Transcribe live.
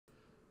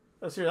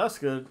Let's hear. That's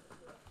good.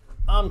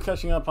 I'm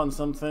catching up on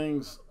some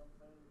things,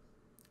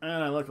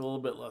 and I look a little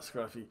bit less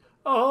scruffy.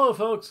 Oh, hello,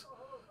 folks.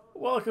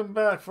 Welcome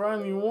back for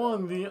I'm the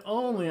one, the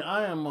only.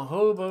 I am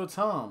Hobo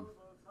Tom.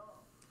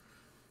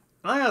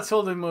 I got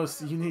told the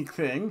most unique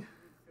thing.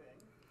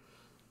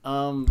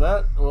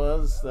 That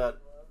was that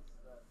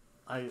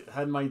I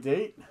had my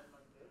date.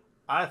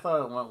 I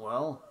thought it went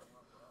well.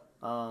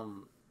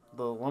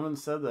 The woman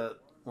said that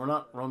we're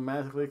not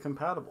romantically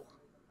compatible.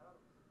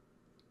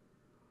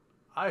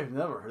 I've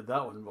never heard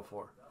that one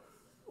before.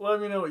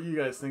 Let me know what you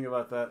guys think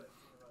about that.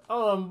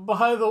 Oh, and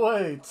by the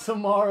way,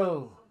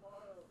 tomorrow,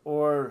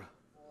 or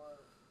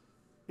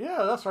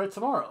yeah, that's right,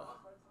 tomorrow,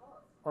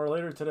 or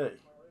later today.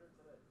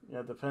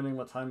 Yeah, depending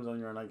what time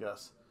zone you're in, I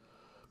guess.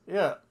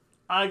 Yeah,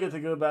 I get to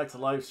go back to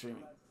live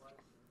streaming.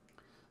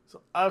 So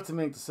I have to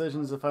make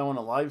decisions if I want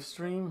to live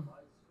stream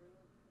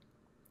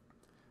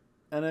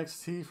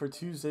NXT for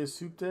Tuesday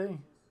Soup Day,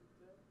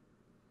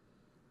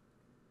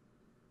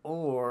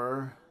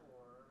 or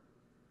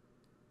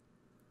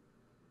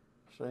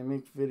should I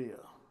make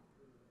video?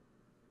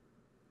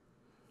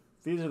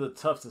 These are the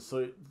tough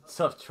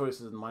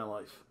choices in my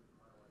life.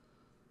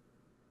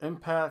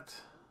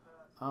 Impact,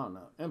 I don't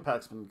know.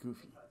 Impact's been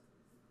goofy.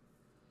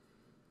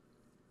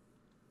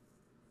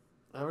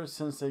 Ever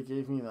since they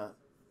gave me that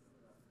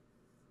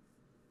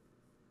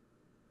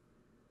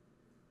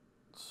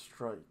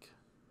strike.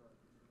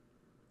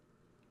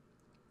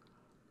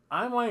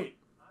 I might,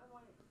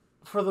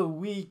 for the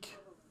week,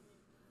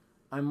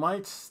 I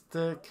might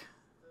stick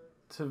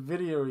to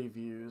video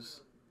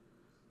reviews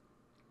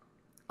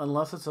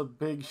unless it's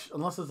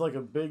like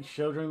a big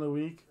show during the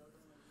week.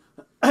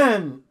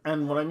 and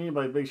what I mean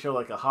by big show,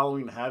 like a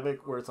Halloween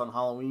Havoc where it's on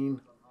Halloween.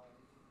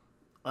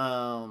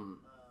 Yeah,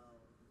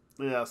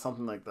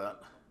 something like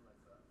that.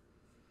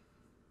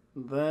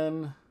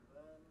 Then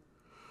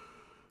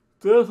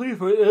definitely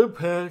for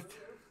Impact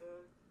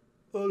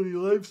on the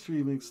live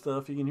streaming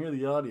stuff, you can hear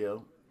the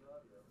audio.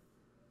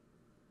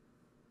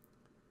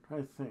 I'm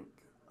trying to think.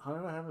 How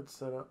did I have it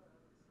set up?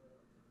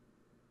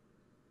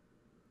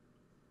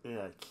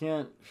 Yeah, I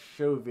can't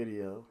show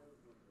video.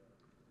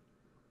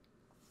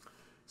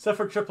 Except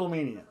for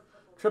WrestleMania.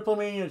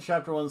 WrestleMania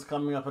Chapter 1 is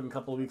coming up in a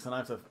couple of weeks, and I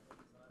have to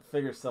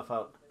figure stuff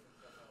out.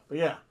 But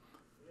yeah,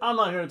 I'm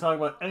not here to talk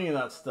about any of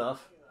that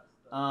stuff.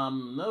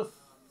 No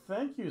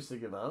thank yous to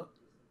give out.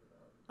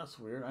 That's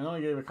weird. I know I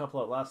gave a couple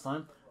out last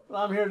time. But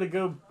I'm here to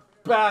go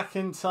back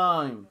in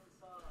time.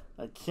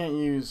 I can't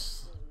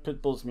use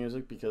Pitbull's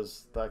music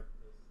because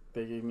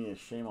they gave me a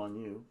shame on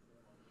you.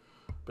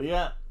 But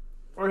yeah,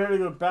 we're here to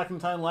go back in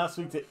time last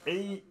week to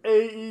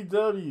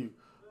AEW.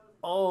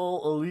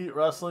 All Elite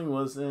Wrestling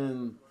was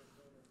in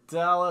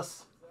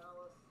Dallas.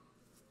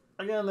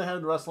 Again, they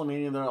had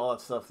WrestleMania there, all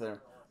that stuff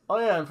there. Oh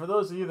yeah, and for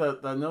those of you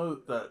that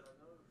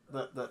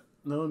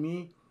know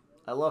me,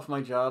 I left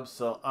my job,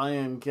 so I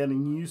am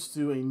getting used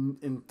to an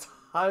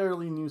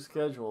entirely new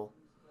schedule.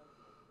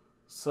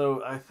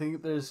 So I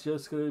think there's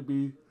just going to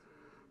be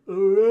a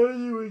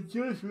random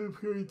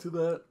adjustment period to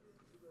that.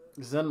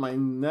 Because then my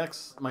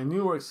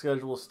new work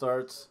schedule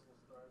starts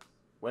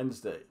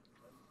Wednesday.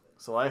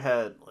 So I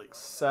had like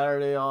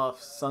Saturday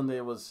off,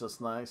 Sunday was just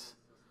nice.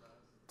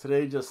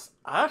 Today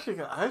I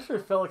actually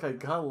felt like I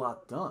got a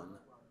lot done,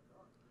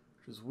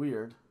 which is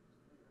weird.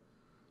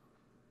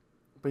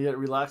 But yet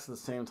relaxed at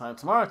the same time.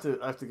 Tomorrow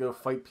I have to go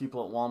fight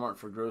people at Walmart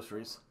for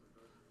groceries.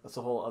 That's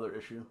a whole other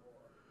issue.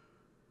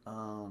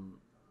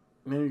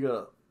 Maybe go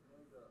to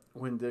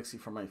Winn-Dixie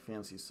for my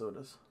fancy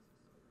sodas.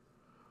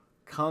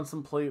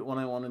 Contemplate what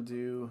I want to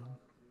do,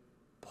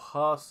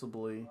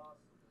 possibly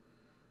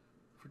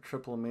for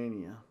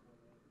WrestleMania.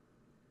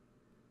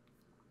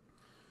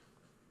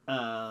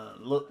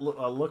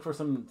 Look for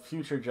some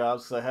future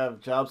jobs because I have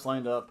jobs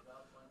lined up.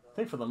 I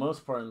think for the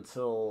most part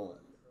until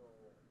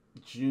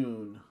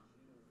June,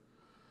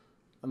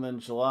 and then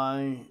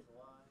July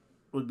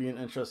would be an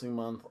interesting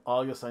month.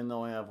 August, I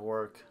know I have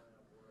work,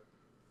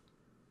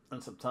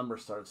 and September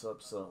starts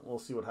up, so we'll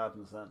see what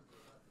happens then.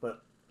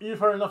 But you've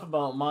heard enough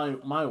about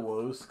my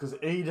woes, because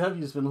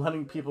AEW's been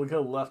letting people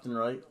go left and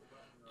right.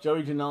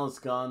 Joey Janela's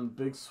gone.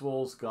 Big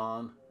Swole's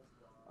gone.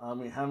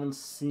 We haven't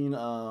seen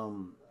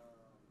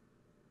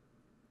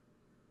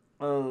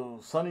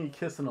Sonny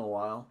Kiss in a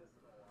while.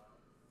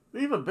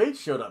 Eva Bates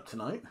showed up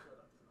tonight.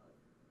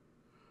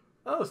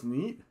 That was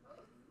neat.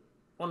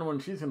 Wonder when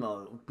she's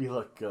gonna be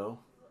let go.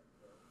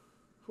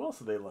 Who else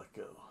did they let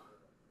go?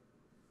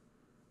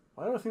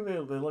 Why do I think they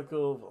let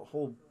go of a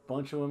whole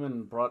bunch of women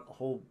and brought a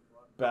whole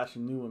batch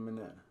of new women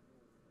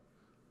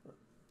in?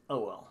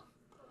 Oh well.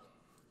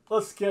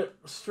 Let's get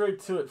straight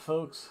to it,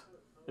 folks.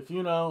 If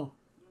you know,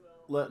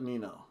 let me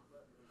know.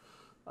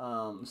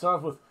 Start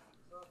off with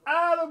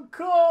Adam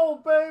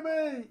Cole,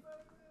 baby!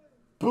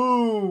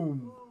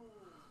 Boom!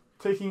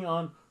 Taking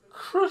on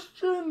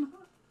Christian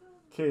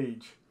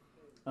Cage.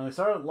 And they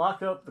started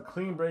lock up the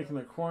clean break in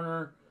the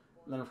corner.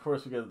 And then, of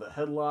course, we get the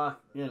headlock.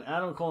 And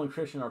Adam Cole and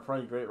Christian are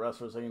probably great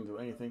wrestlers. They can do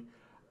anything.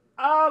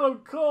 Adam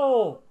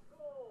Cole!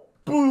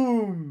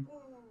 Boom!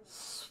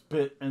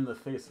 Spit in the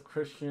face of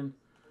Christian.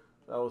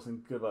 That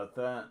wasn't good about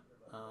that.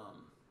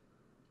 Um,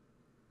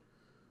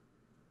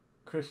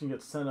 Christian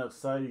gets sent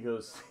outside. He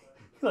goes,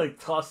 he like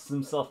tosses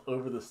himself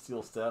over the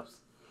steel steps.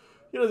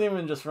 He doesn't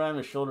even just ram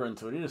his shoulder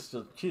into it.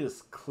 He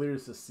just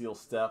clears the steel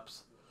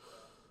steps.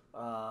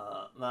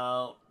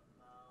 Now,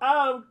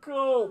 Adam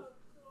Cole,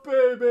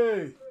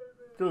 baby,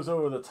 goes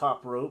over the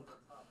top rope.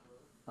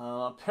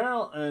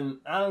 Apparently, and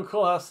Adam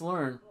Cole has to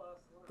learn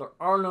there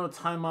are no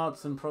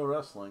timeouts in pro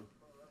wrestling.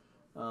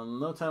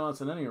 No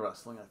timeouts in any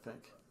wrestling, I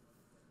think.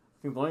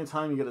 I think the only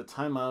time you get a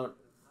timeout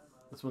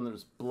is when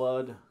there's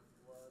blood.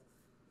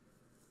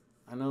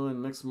 I know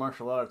in mixed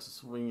martial arts,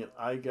 it's when you get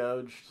eye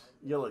gouged.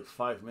 You get like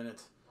 5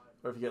 minutes.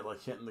 Or if you get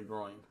like hit in the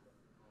groin.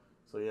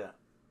 So yeah,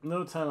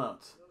 no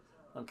timeouts.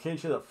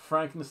 Cage hit a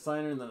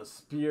Frankensteiner and then a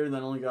spear and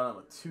then only got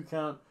him a 2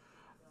 count.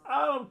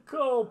 Adam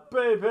Cole,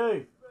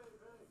 baby!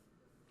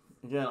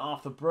 Again,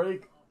 off the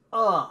break.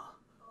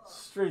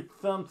 Straight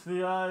thumb to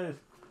the eyes.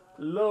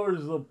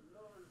 Lowers the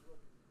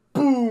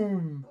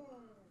boom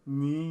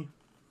knee.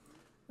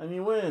 And he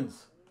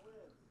wins.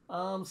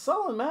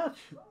 Solid match.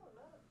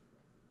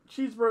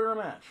 Cheeseburger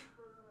match.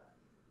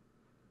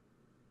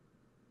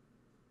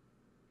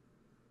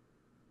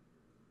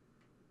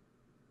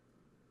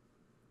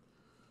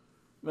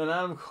 Then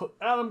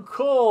Adam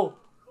Cole,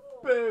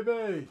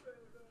 baby,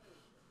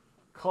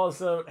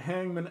 calls out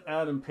Hangman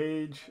Adam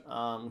Page.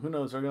 Who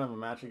knows? They're gonna have a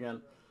match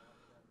again.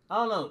 I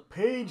don't know.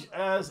 Page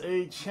as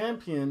a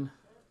champion,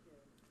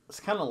 it's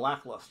kind of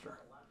lackluster.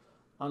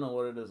 I don't know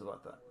what it is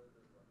about that.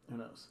 Who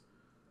knows?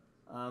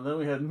 Then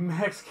we had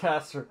Max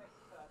Caster.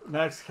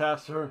 Max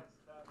Caster,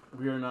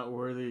 we are not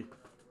worthy.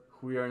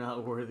 We are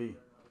not worthy.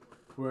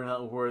 We are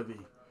not worthy.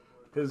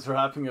 His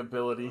rapping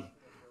ability.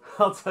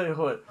 I'll tell you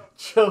what,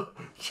 Joe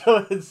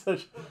had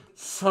such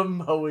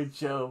Samoa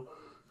Joe.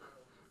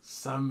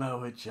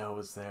 Samoa Joe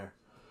was there.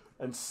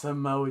 And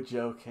Samoa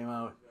Joe came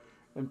out.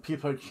 And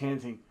people are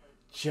chanting,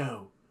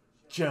 Joe,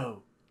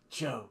 Joe,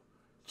 Joe,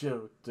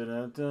 Joe,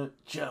 da-da-da,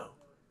 Joe,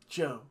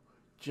 Joe,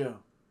 Joe,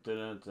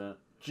 da-da-da,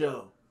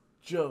 Joe,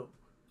 Joe,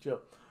 Joe.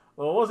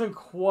 Well, it wasn't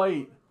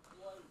quite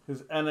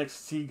his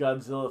NXT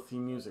Godzilla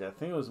theme music. I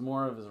think it was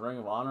more of his Ring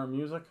of Honor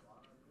music.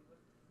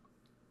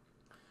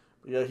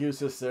 But yeah, he was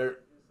just there.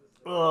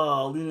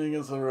 Leaning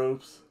against the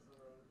ropes.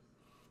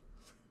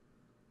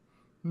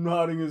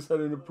 Nodding his head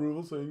in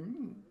approval,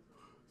 saying,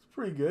 it's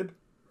pretty good.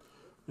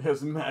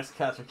 Because Max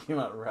Caster came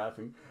out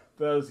rapping.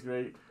 That was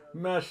great.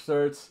 Match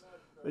starts.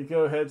 They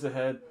go head to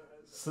head.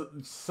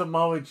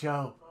 Samoa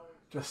Joe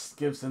just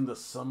gives him the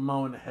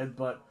Samoan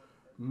headbutt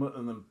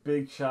and the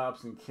big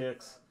chops and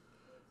kicks.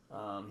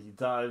 He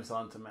dives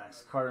onto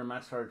Max Carter.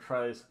 Max Carter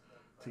tries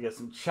to get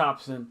some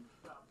chops in.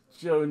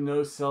 Joe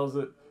no-sells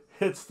it.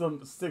 Hits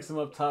them, sticks him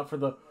up top for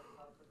the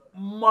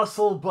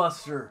Muscle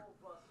Buster.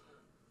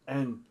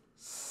 And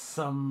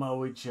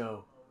Samoa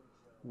Joe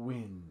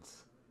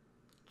wins.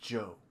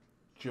 Joe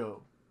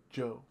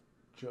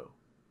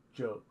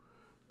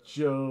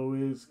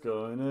is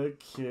gonna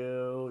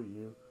kill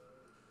you.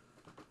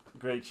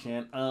 Great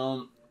chant.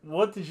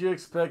 What did you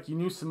expect? You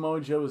knew Samoa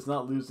Joe was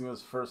not losing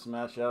his first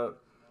match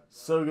out.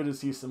 So good to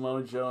see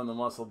Samoa Joe and the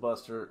Muscle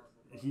Buster.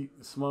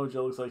 Samoa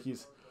Joe looks like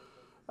he's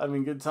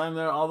having a good time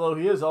there, although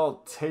he is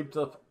all taped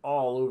up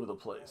all over the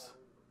place.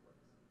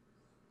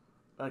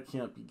 That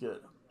can't be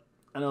good.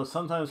 I know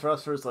sometimes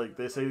wrestlers, like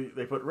they say,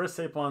 they put wrist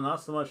tape on,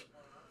 not so much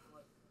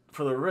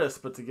for the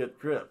wrist, but to get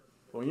grip.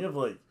 But when you have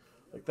like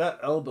that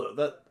elbow,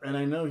 and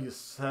I know he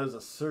has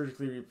a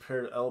surgically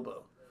repaired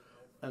elbow,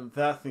 and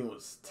that thing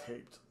was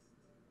taped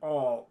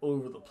all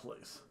over the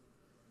place.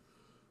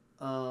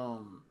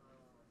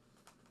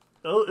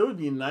 It would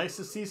be nice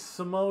to see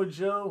Samoa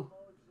Joe.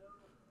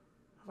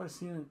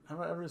 Have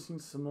I ever seen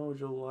Samoa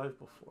Joe live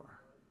before?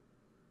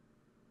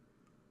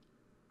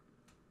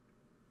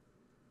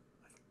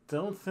 I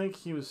don't think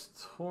he was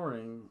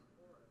touring.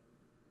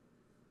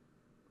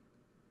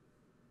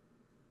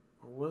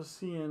 Or was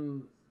he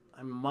in...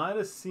 I might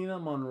have seen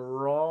him on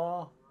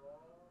Raw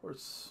or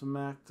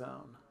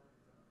SmackDown.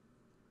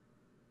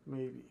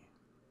 Maybe.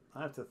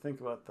 I have to think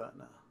about that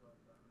now.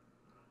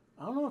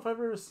 I don't know if I've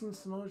ever seen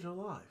Samoa Joe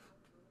live.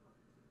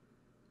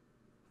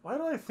 Why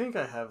do I think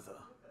I have,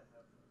 though?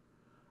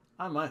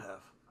 I might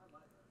have.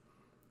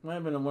 Might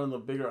have been in one of the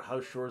bigger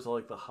house shows,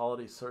 like the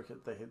holiday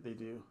circuit they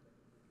do.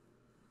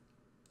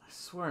 I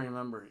swear I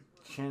remember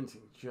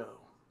chanting Joe.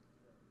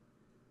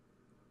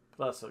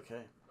 But that's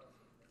okay.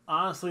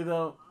 Honestly,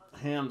 though,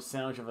 ham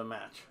sandwich of a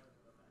match.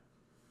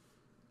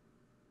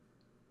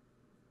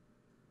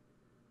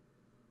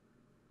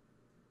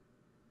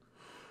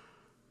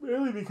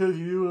 Mainly because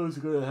you knew what was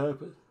going to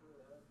happen.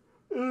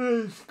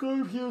 And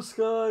Scorpio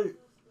Sky.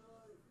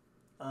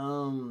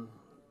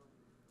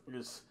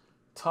 Just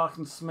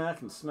talking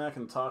smack and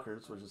smacking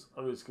talkers, which is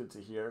always good to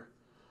hear.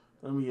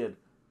 Then we had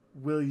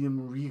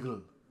William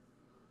Regal,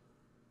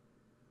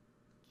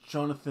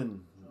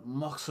 Jonathan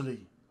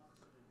Moxley,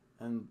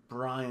 and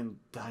Bryan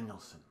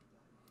Danielson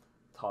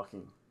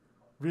talking.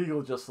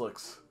 Regal just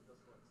looks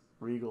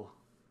regal.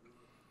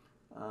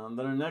 Then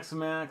our next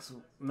match,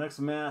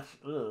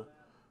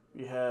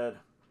 we had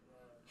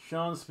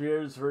Shawn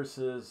Spears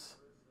versus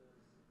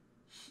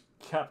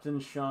Captain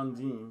Sean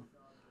Dean.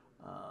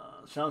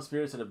 Sean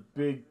Spears had a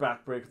big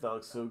back break that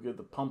looked so good.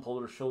 The pump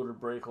holder shoulder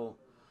breakle.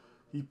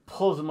 He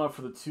pulls him up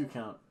for the 2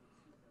 count.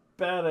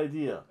 Bad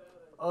idea.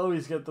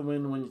 Always get the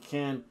win when you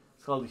can.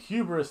 It's called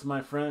hubris,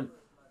 my friend.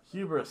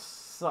 Hubris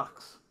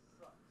sucks.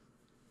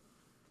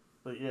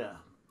 But yeah.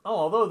 Oh,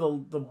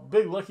 although the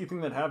big lucky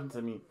thing that happened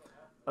to me,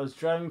 I was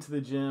driving to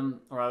the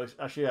gym, or I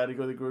had to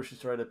go to the grocery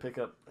store to pick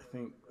up, I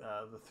think,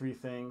 the 3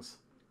 things.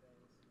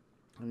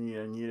 I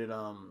needed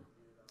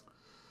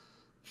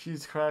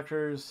cheese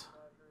crackers,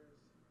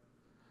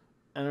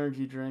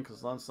 energy drink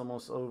because lunch's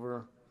almost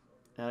over,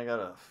 and I got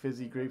a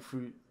fizzy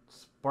grapefruit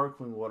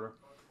sparkling water.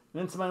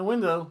 And into my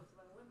window,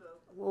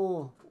 a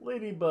little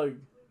ladybug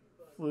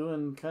flew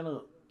and kind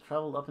of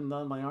traveled up and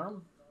down my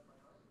arm.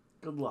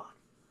 Good luck.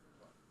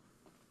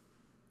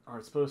 Or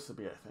it's supposed to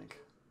be, I think.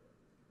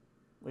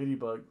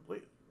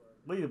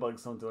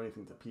 Ladybugs don't do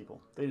anything to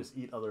people. They just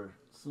eat other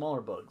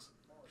smaller bugs,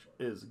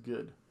 which is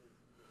good.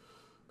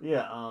 But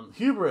yeah,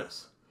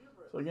 hubris.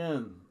 So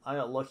again, I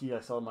got lucky.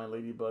 I saw my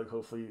ladybug.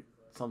 Hopefully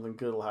something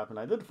good will happen.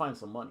 I did find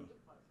some money.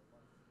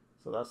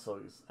 So that's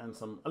always... And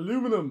some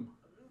aluminum.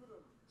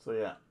 So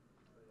yeah.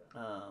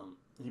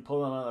 He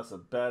pulled them out. That's a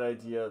bad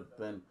idea.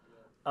 Then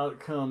out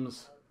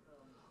comes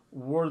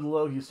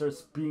Wardlow. He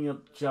starts beating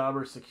up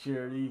jobber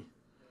security.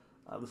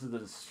 This is the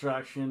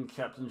distraction.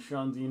 Captain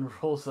Sean Dean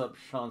rolls up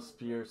Sean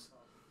Spears.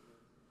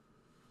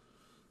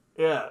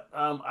 Yeah,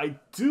 I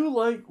do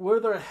like where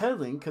they're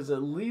heading because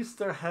at least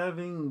they're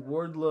having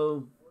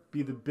Wardlow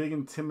be the big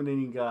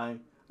intimidating guy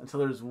until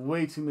there's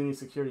way too many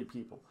security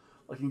people.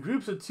 Like in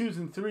groups of 2s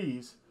and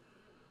 3s,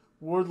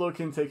 Wardlow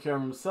can take care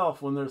of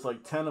himself when there's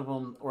like 10 of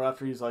them or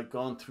after he's like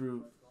gone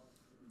through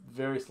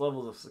various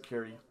levels of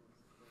security.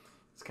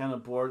 It's kind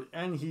of bored.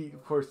 And he,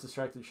 of course,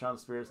 distracted Sean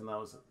Spears and that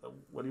was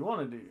what he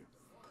wanted to do.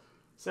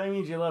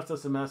 Sammy J left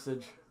us a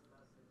message.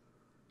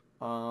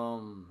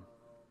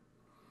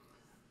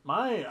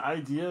 My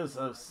ideas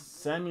of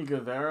Sammy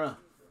Guevara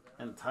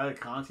and Ty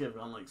Conti have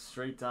gone like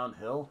straight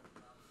downhill.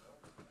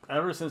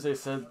 Ever since they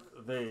said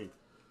they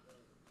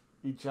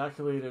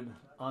ejaculated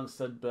on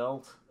said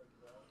belt.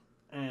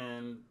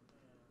 And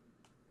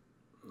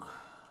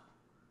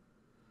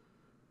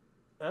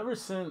ever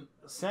since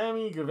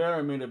Sammy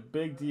Guevara made a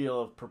big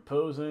deal of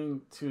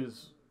proposing to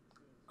his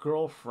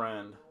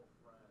girlfriend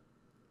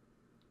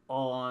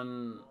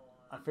on,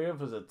 I forget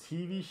if it was a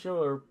TV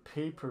show or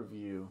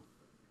pay-per-view.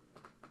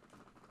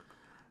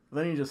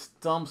 Then he just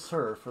dumps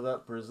her for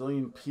that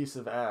Brazilian piece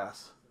of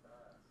ass.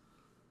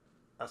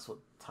 That's what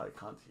Ty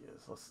Conti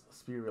is.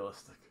 Let's be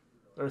realistic.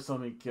 There are so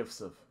many gifs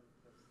of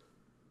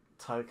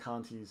Ty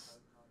Conti's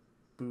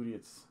booty.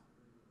 It's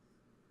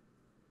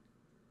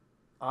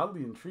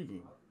oddly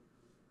intriguing.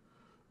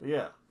 But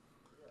yeah.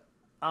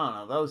 I don't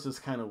know. That was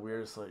just kind of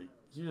weird. It's like,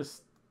 you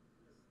just...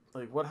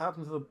 Like, what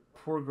happened to the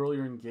poor girl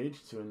you're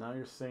engaged to, and now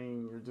you're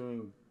saying you're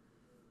doing...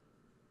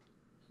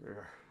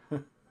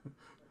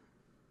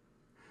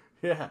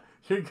 Yeah,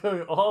 you're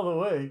going all the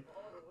way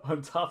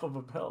on top of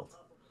a belt.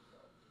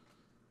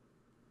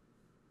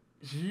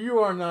 You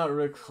are not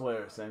Ric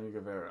Flair, Sammy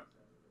Guevara.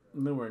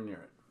 Nowhere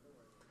near it.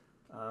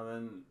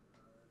 Then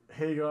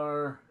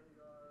Hagar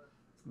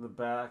in the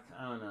back,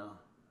 I don't know.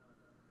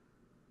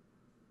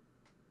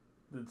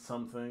 Did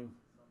something.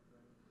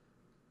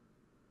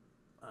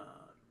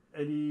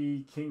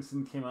 Eddie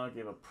Kingston came out,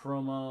 gave a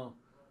promo,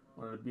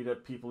 wanted to beat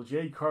up people.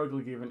 Jade Cargill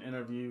gave an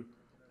interview,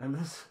 and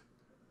this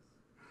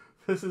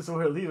is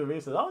where Leva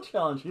Bates said, "I'll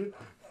challenge you,"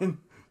 and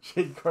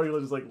Jade Cargill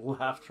just like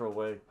laughed her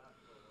away.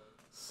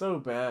 So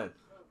bad.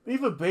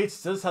 Leva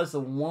Bates just has the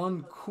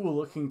one cool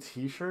looking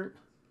T-shirt.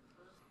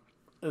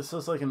 It's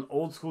just like an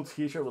old school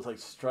T-shirt with like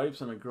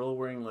stripes and a girl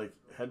wearing like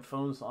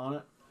headphones on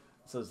it.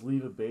 It says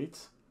Leva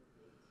Bates.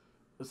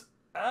 It's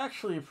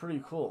actually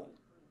pretty cool.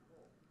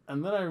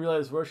 And then I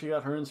realized where she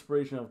got her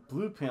inspiration of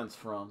blue pants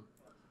from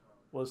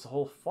was the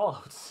whole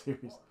Fallout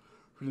series,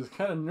 which is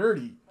kind of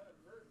nerdy.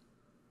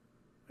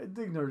 I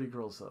dig nerdy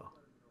girls though.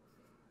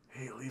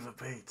 Hey, Leva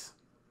Bates,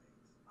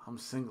 I'm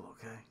single,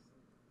 okay?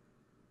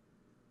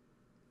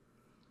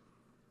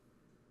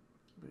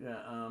 But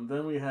yeah,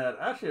 then we had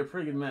actually a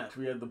pretty good match.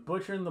 We had the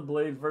Butcher and the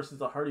Blade versus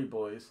the Hardy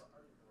Boys.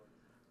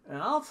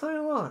 And I'll tell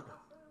you what,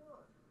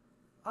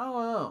 I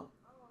don't know.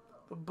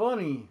 The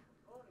Bunny,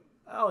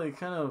 Allie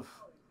kind of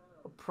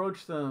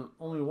approached them,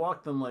 only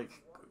walked them like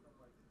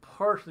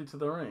partially to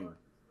the ring.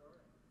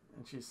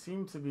 And she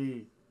seemed to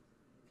be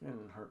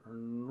getting her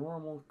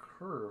normal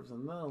curves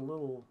and then a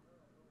little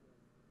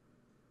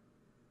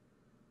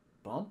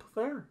bump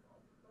there.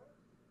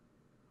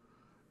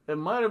 It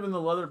might have been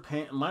the leather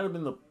pant, it might have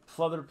been the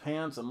pleather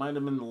pants, it might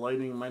have been the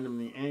lighting, it might have been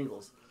the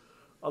angles.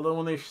 Although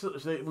when they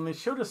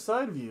showed a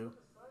side view,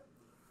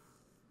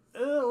 it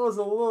was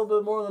a little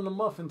bit more than a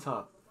muffin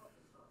top.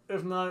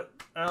 If not,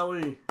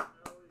 Allie,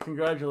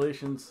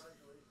 congratulations.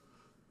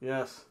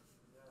 Yes.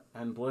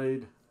 And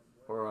Blade,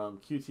 or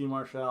QT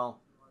Marshall,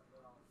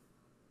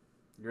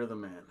 you're the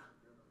man.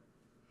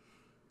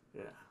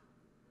 Yeah.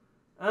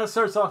 And it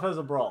starts off as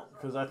a brawl,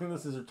 because I think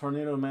this is a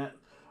tornado match.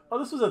 Oh,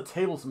 this was a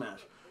tables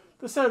match.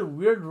 This had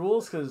weird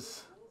rules,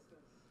 because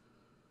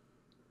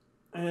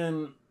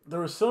And there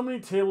were so many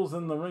tables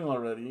in the ring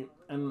already,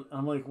 and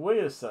I'm like,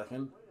 wait a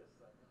second,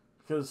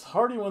 because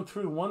Hardy went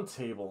through one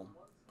table.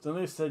 Then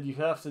they said you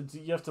have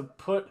to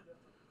put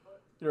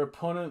your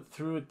opponent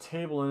through a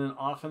table in an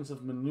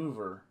offensive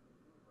maneuver.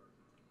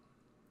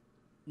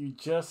 You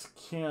just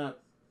can't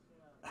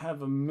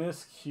have a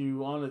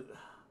miscue on it.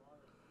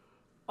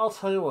 I'll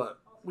tell you what,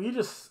 we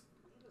just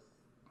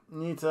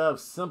need to have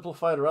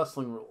simplified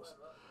wrestling rules.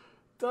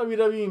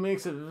 WWE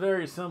makes it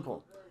very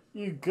simple.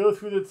 You go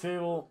through the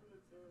table,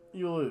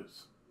 you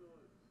lose.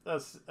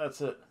 That's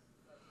it.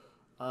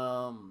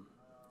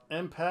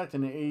 Impact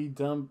and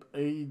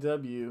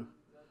AEW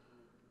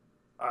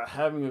are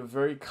having a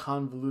very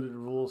convoluted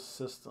rules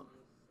system.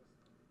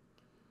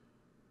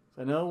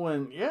 I know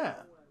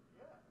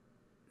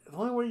the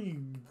only way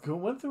you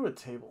went through a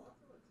table,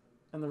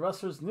 and the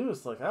wrestlers knew,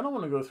 it's like, I don't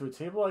want to go through a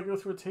table. I go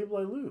through a table,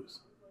 I lose.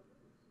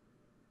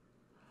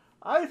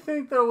 I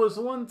think there was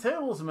one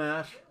tables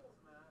match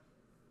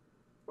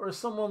where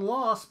someone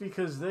lost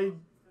because they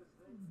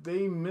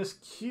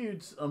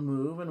miscued a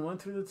move and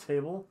went through the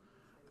table.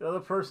 The other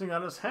person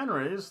got his hand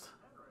raised,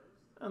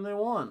 and they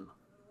won.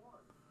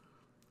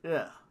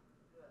 Yeah.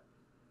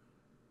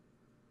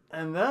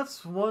 And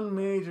that's one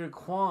major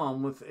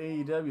qualm with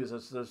AEW,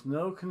 is there's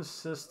no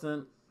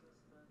consistent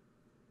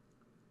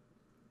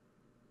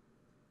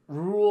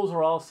rules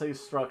or I'll say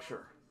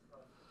structure.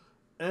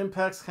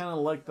 Impact's kind of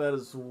like that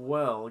as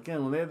well.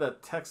 Again, when they had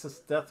that Texas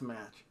death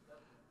match,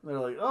 they're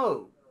like,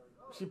 oh,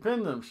 she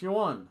pinned him, she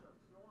won.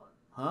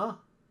 Huh?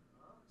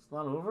 It's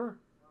not over?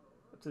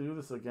 Have to do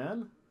this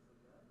again?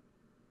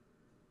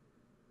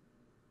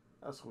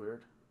 That's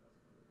weird.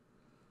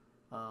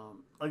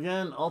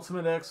 Again,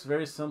 Ultimate X,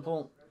 very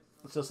simple.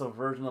 It's just a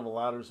version of a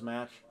ladders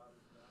match.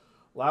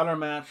 Ladder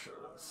match,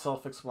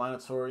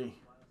 self-explanatory.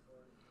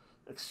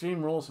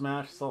 Extreme Rules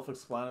match,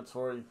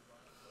 self-explanatory.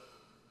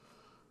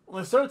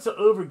 When they start to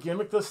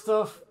over-gimmick this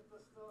stuff,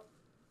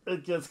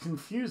 it gets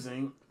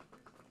confusing.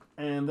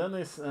 And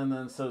then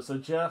so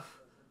Jeff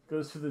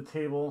goes to the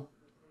table,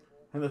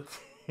 and the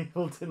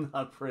table did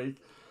not break.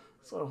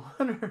 So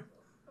I wonder.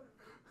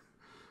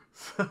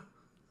 So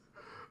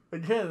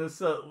again, it's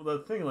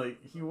the thing.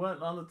 Like, he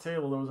went on the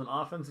table. There was an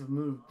offensive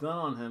move done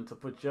on him to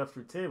put Jeff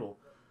through table.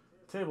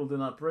 The table did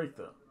not break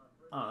though.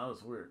 Oh, that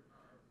was weird.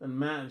 And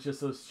Matt,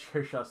 just those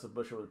chair shots of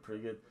Butcher were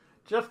pretty good.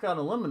 Jeff got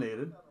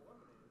eliminated,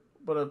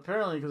 but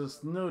apparently because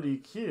it's no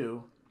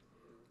DQ,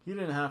 he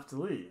didn't have to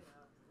leave.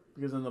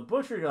 Because then the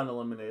Butcher got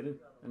eliminated,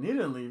 and he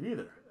didn't leave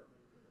either.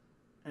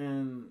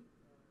 And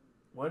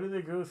why do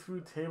they go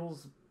through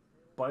tables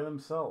by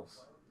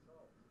themselves?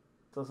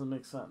 Doesn't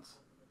make sense.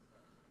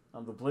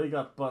 The Blade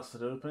got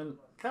busted open.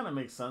 Kind of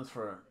makes sense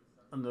for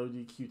a no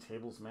DQ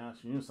tables match.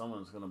 You knew someone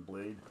was going to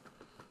Blade.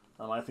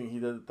 I think he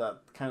did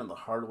that kind of the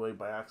hard way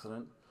by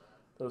accident.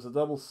 There was a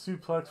double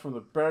suplex from the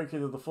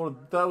barricade to the floor.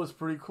 That was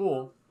pretty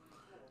cool.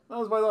 That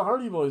was by the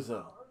Hardy Boys,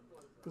 though.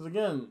 Because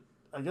again,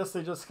 I guess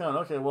they just kind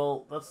of, okay,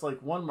 well, that's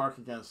like one mark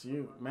against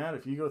you. Matt,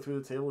 if you go through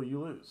the table, you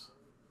lose.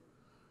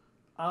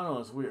 I don't know,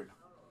 it's weird.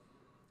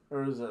 There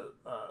was a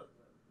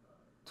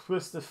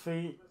twist of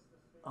fate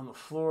on the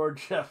floor.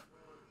 Jeff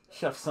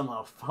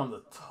somehow found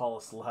the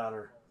tallest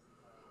ladder.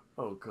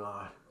 Oh,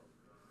 God.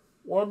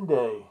 One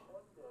day,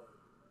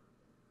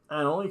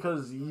 and only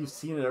because you've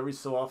seen it every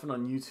so often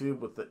on YouTube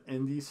with the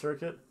indie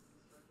circuit,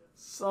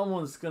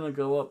 someone's going to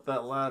go up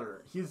that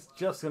ladder.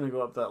 Jeff's going to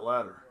go up that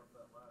ladder.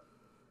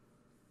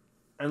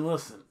 And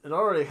listen, it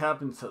already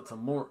happened to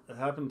more. It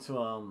happened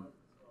to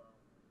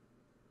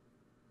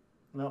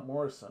not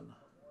Morrison,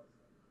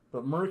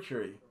 but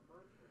Mercury,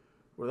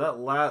 where that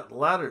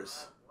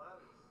ladders.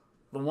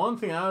 The one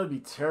thing I would be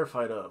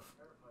terrified of,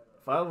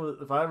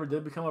 if I ever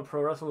did become a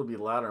pro wrestler, would be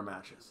ladder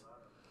matches.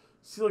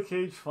 Steel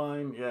cage,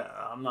 fine. Yeah,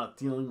 I'm not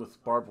dealing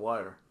with barbed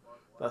wire.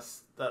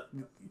 That.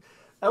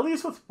 At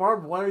least with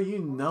barbed wire, you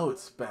know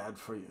it's bad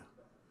for you.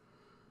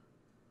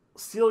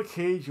 Steel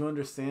cage, you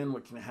understand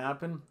what can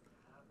happen.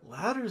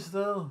 Ladders,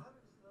 though,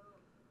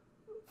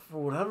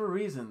 for whatever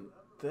reason,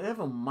 they have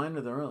a mind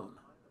of their own.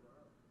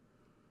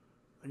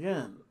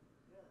 Again,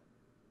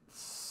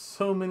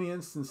 so many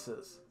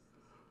instances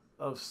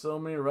of so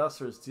many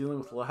wrestlers dealing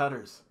with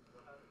ladders.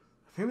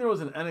 I think there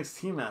was an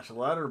NXT match. A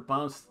ladder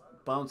bounced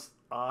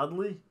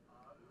oddly,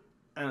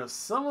 and if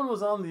someone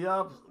was on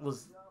the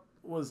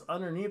was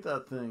underneath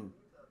that thing,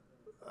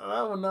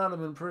 that would not have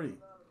been pretty.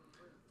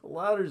 The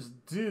ladders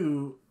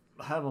do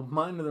have a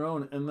mind of their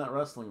own in that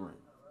wrestling ring.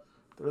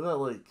 They're that,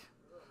 like,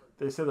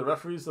 they say the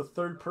referee's the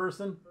third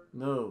person.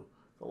 No,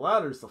 the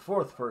ladder's the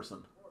fourth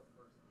person.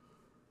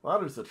 The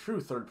ladder's the true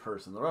third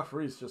person. The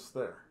referee's just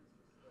there.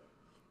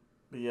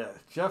 But yeah,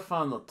 Jeff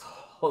found the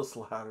tallest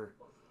ladder.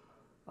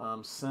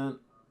 Sent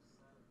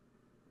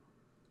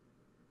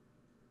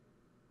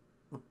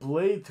the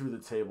Blade through the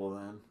table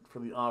then for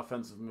the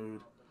offensive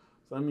mood.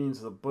 So that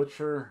means the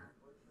Butcher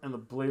and the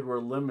Blade were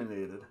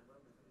eliminated.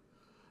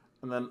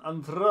 And then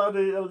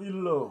Andrade El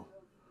Idolo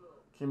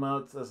came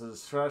out as a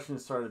distraction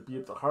and started to beat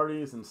up the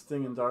Hardys, and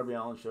Sting and Darby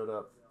Allin showed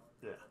up.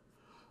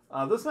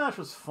 Yeah. This match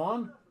was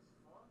fun.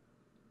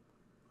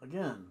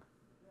 Again,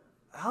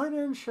 Allie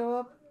didn't show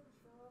up.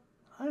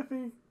 I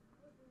think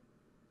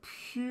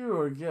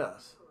pure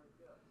guess.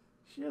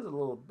 She has a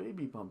little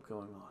baby bump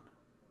going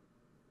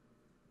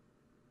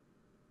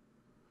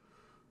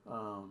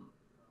on.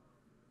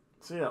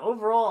 So yeah,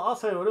 overall, I'll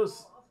tell you what, it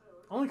was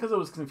only because it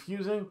was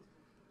confusing.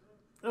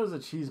 It was a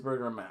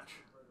cheeseburger match.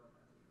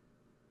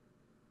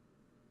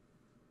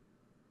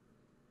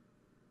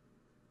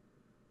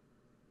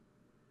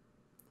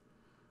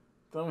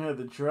 Then we had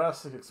the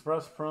Jurassic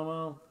Express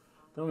promo.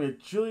 Then we had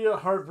Julia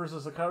Hart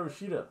versus Hikaru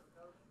Shida.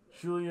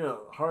 Julia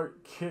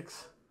Hart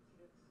kicks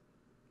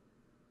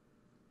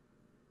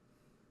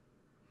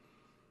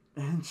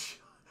and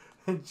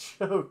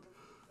choked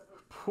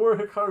poor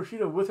Hikaru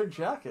Shida with her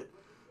jacket.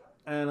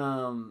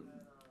 And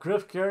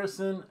Griff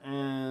Garrison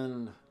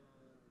and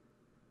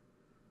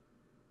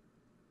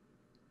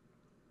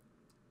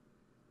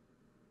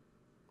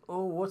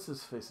what's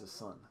his face's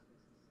son?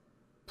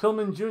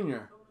 Pillman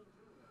Jr.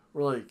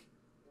 were like,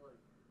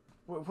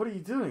 what are you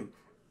doing?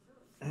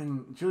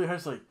 And Julia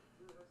Hart's like,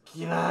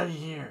 get out of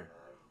here.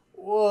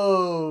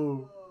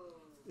 Whoa.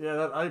 Yeah,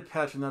 that eye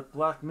patch and that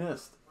black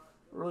mist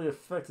really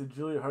affected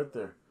Julia Hart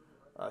there.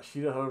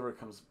 Shida, however,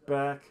 comes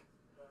back.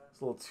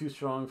 It's a little too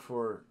strong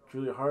for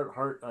Julia Hart.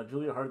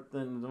 Julia Hart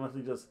then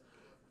eventually just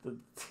the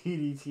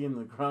DDT in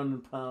the ground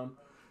and pound.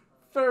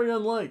 Very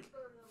unlike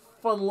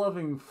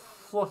fun-loving,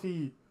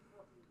 fluffy,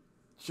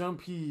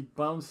 jumpy,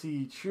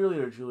 bouncy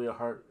cheerleader Julia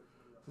Hart.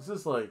 This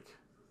is like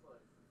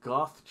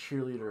goth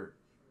cheerleader,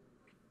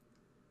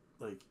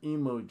 like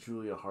emo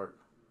Julia Hart.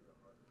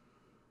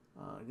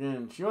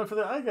 Again, she went for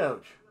the eye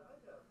gouge.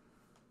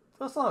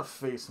 That's not a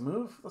face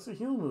move. That's a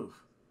heel move.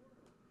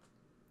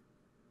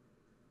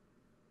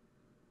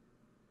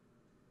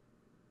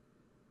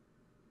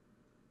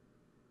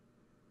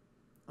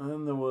 And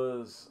then there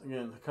was,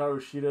 again, Hikaru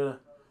Shida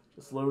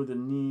just lowered the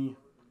knee.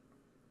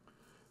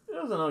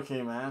 It was an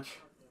okay match.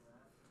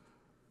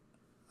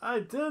 I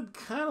did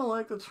kind of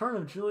like the turn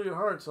of Julia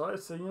Hart, so I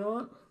say, you know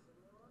what?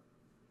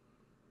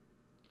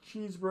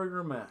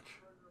 Cheeseburger match.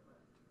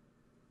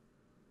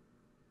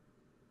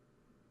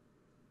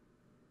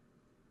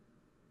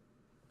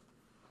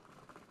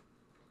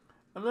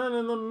 And then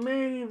in the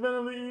main event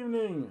of the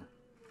evening,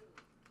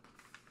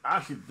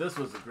 actually, this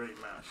was a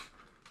great match.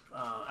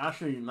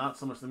 Actually, not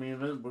so much the main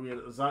event, but we had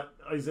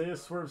Isaiah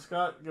Swerve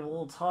Scott give a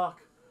little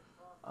talk.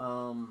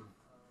 And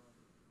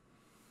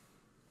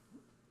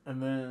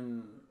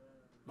then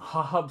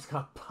Hobbs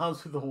got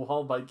bounced through the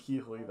wall by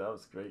Keith Lee. That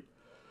was great.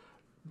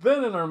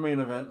 Then in our main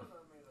event,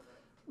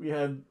 we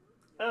had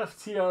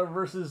FTR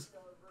versus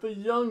the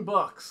Young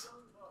Bucks.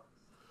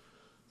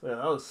 So yeah,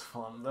 that was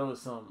fun. That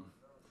was some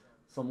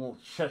little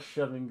chest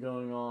shoving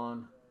going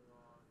on.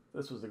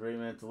 This was a great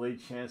match.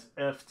 Delayed chance.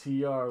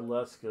 FTR,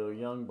 let's go,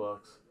 Young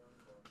Bucks.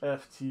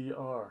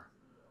 FTR.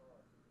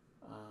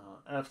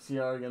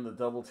 FTR, again, the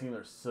double team.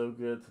 They're so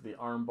good to the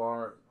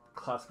armbar.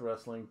 Classic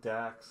wrestling.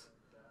 Dax.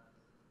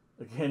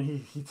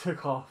 Again, he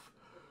took off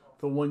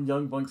the one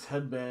Young Bucks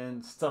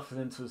headband, stuffed it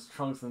into his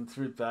trunks, and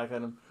threw it back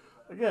at him.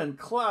 Again,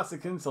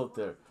 classic insult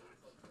there.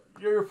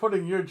 You're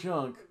putting your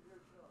junk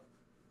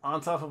on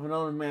top of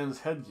another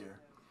man's headgear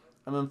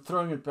and then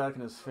throwing it back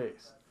in his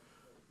face.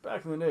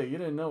 Back in the day, you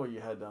didn't know what you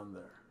had down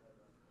there.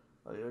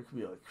 Like, there could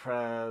be like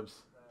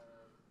crabs.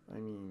 I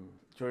mean,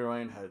 Joey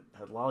Ryan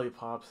had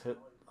lollipops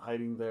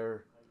hiding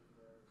there.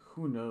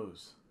 Who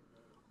knows?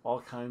 All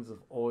kinds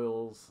of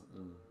oils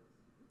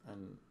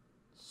and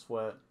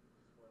sweat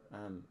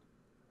and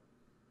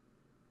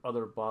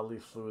other bodily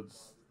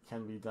fluids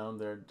can be down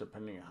there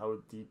depending on how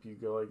deep you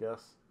go, I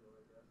guess.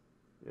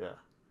 Yeah.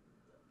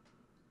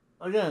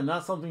 Again,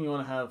 not something you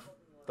want to have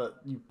that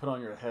you put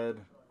on your head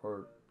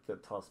or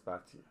get tossed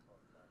back to you.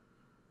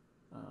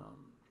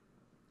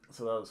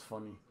 So that was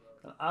funny.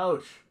 And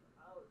ouch!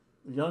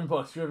 The Young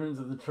Bucks driven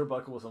into the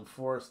turnbuckle was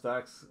unforced.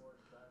 Dax,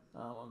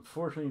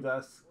 unfortunately,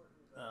 Dax,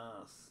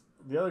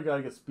 the other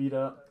guy gets beat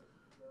up.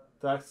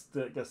 Dax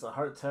gets a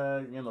heart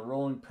tag. Again, the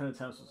rolling pin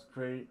attempts was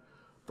great.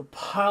 The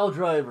pile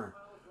driver.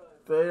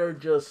 They are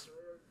just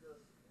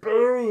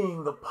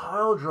burying the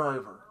pile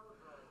driver.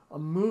 A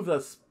move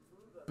that's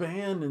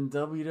banned in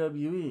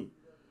WWE.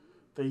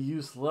 They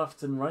use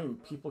left and right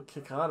and people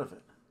kick out of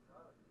it.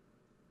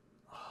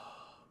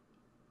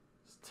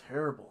 It's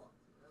terrible.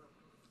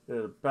 They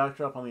had a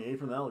backdrop on the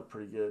apron. That looked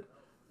pretty good.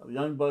 The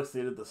Young Bucks,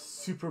 they did the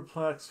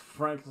Superplex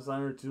Frank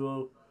Designer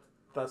duo.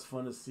 That's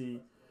fun to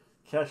see.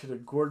 Cash hit a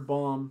gourd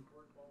bomb.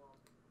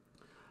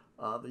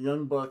 The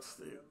Young Bucks,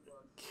 they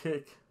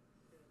kick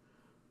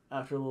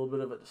after a little bit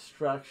of a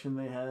distraction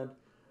they had.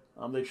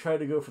 They tried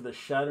to go for the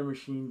Shatter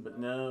Machine, but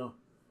no.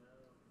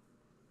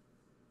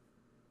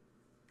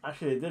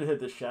 Actually, they did hit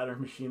the Shatter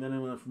Machine. Then they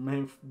went for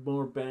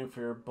more bang for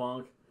your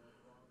bunk.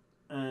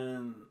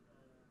 And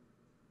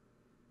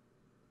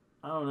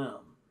I don't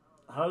know.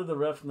 How did the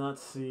ref not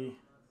see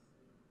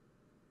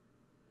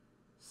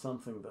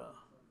something, though?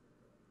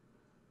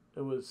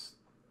 It was...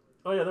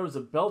 Oh, yeah, there was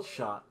a belt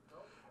shot.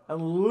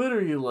 And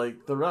literally,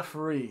 like, the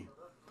referee...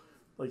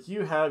 Like, you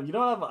don't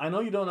have... I know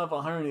you don't have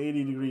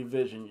 180-degree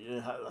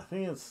vision. I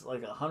think it's,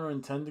 like,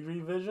 110-degree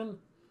vision.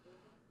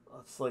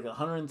 It's like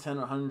 110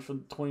 or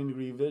 120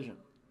 degree vision.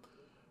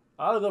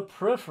 Out of the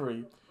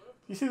periphery,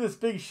 you see this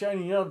big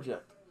shiny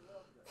object.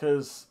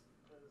 Because,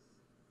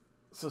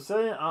 so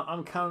say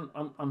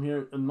I'm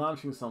here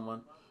admonishing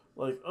someone,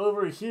 like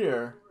over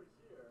here,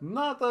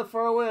 not that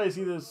far away, I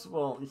see this.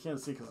 Well, you can't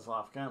see because it's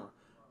off camera,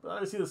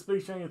 but I see this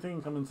big shiny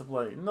thing come into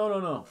play. No, no,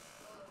 no.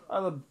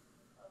 The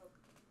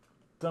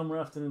dumb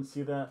ref didn't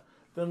see that.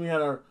 Then we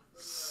had our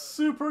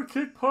super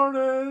kick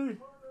party.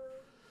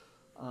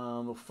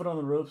 The foot on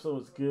the ropes, that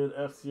was good.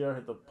 FTR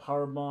hit the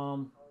power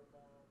bomb.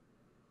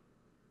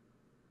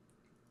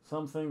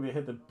 Something, they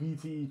hit the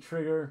BTE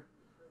trigger.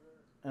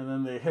 And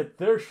then they hit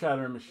their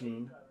shatter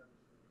machine.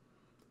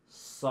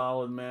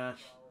 Solid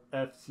match.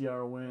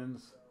 FTR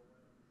wins.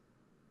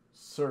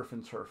 Surf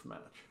and turf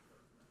match.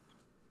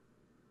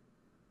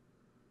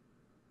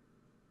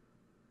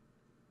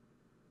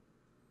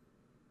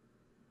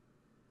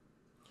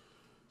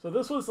 So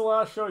this was the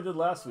last show I did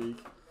last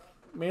week.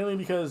 Mainly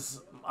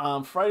because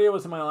Friday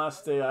was my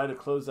last day. I had to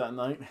close that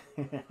night.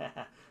 I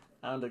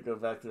don't have to go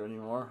back there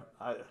anymore.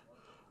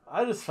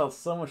 I just felt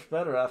so much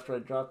better after I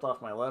dropped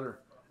off my letter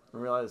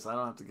and realized I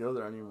don't have to go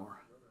there anymore.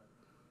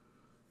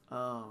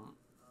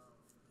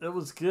 It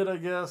was good, I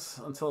guess,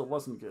 until it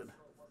wasn't good.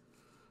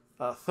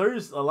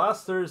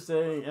 Last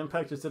Thursday,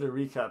 Impact just did a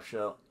recap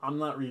show. I'm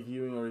not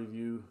reviewing a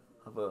review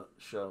of a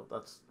show.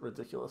 That's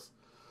ridiculous.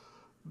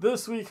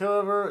 This week,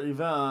 however,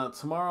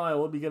 tomorrow I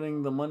will be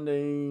getting the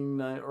Monday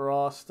Night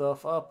Raw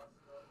stuff up.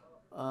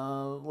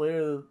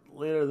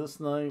 Later this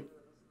night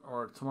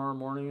or tomorrow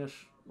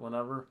morning-ish,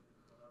 whenever.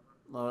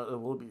 It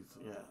will be,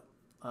 yeah.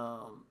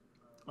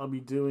 I'll be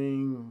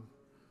doing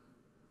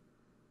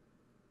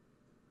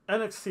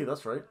NXT,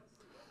 that's right.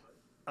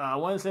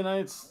 Wednesday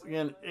nights,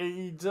 again,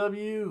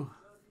 AEW.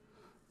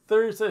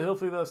 Thursday,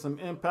 hopefully there's some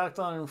Impact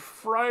on. And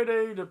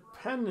Friday,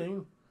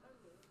 depending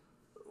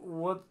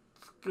what's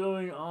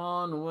going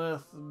on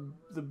with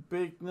the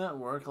big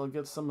network, I'll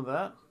get some of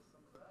that.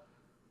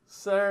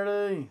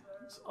 Saturday,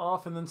 it's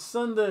off. And then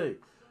Sunday,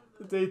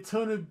 the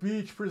Daytona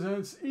Beach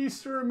presents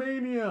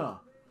WrestleMania.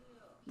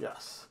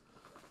 Yes.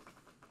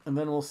 And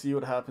then we'll see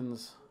what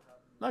happens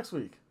next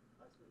week.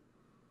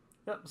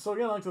 Yep, so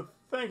again, I'd like to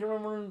thank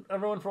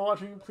everyone for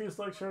watching. Please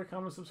like, share,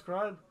 comment,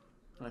 subscribe.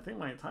 And I think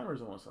my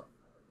timer's almost up.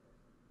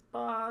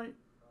 Bye.